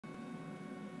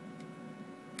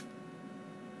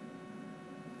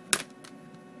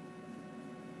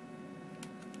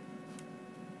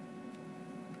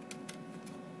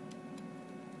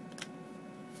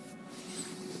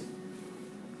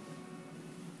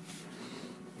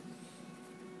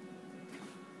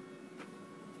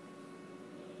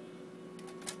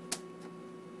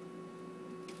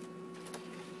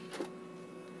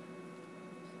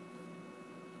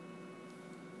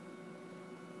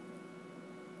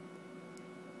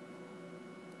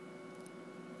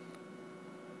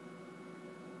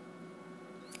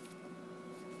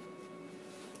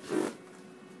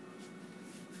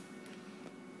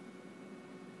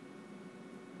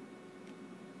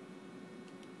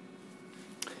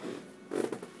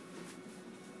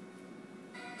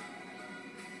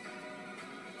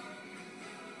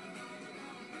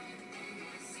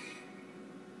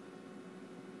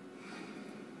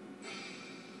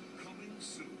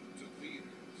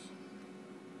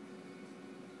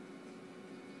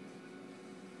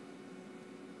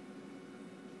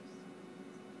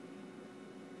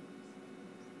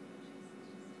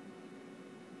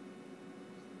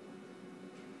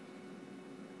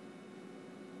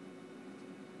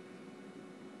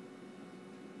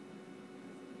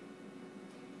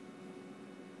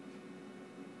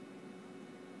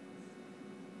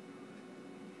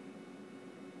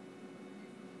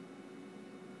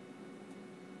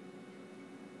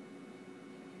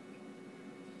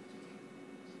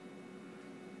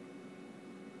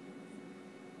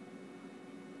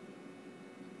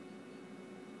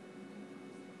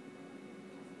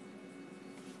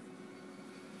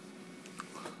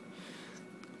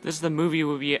This is the movie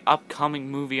will be an upcoming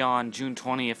movie on June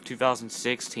 20th,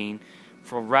 2016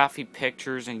 for Raffi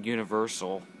Pictures and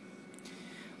Universal.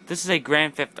 This is a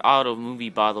Grand Theft Auto movie,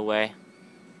 by the way.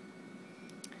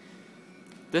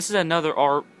 This is another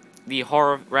the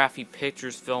horror Raffi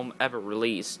Pictures film ever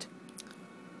released.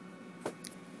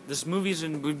 This movie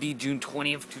would be June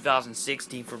 20th,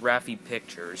 2016 for Raffi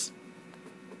Pictures.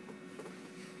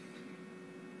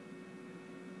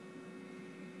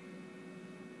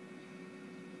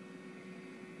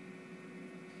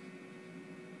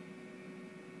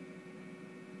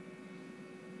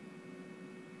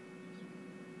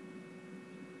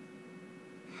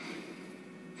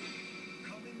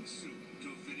 Soon to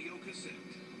video cassette.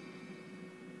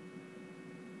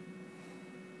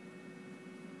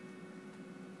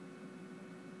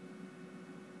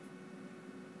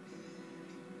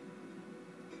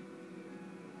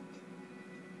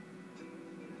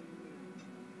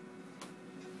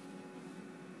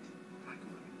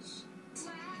 Backwards. No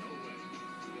way.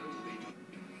 There will be no.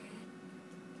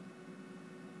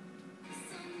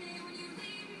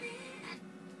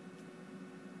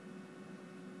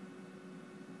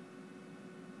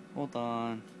 Hold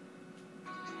on.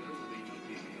 There will be no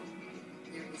TV.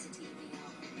 There is a TV.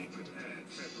 Be prepared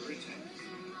February 10th.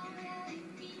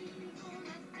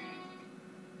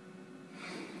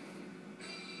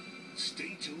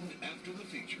 Stay tuned after the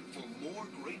feature for more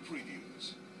great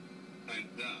previews. And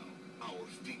now, our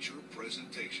feature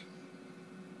presentation.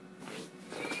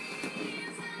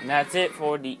 And that's it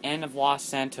for the end of Los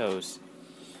Santos.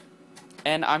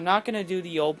 And I'm not going to do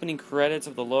the opening credits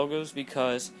of the logos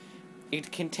because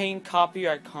it contained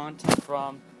copyright content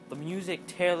from the music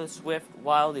Taylor Swift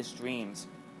Wildest Dreams.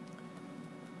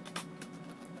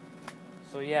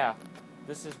 So yeah,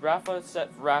 this is Rafa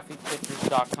at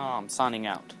RaffiPictures.com signing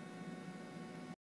out.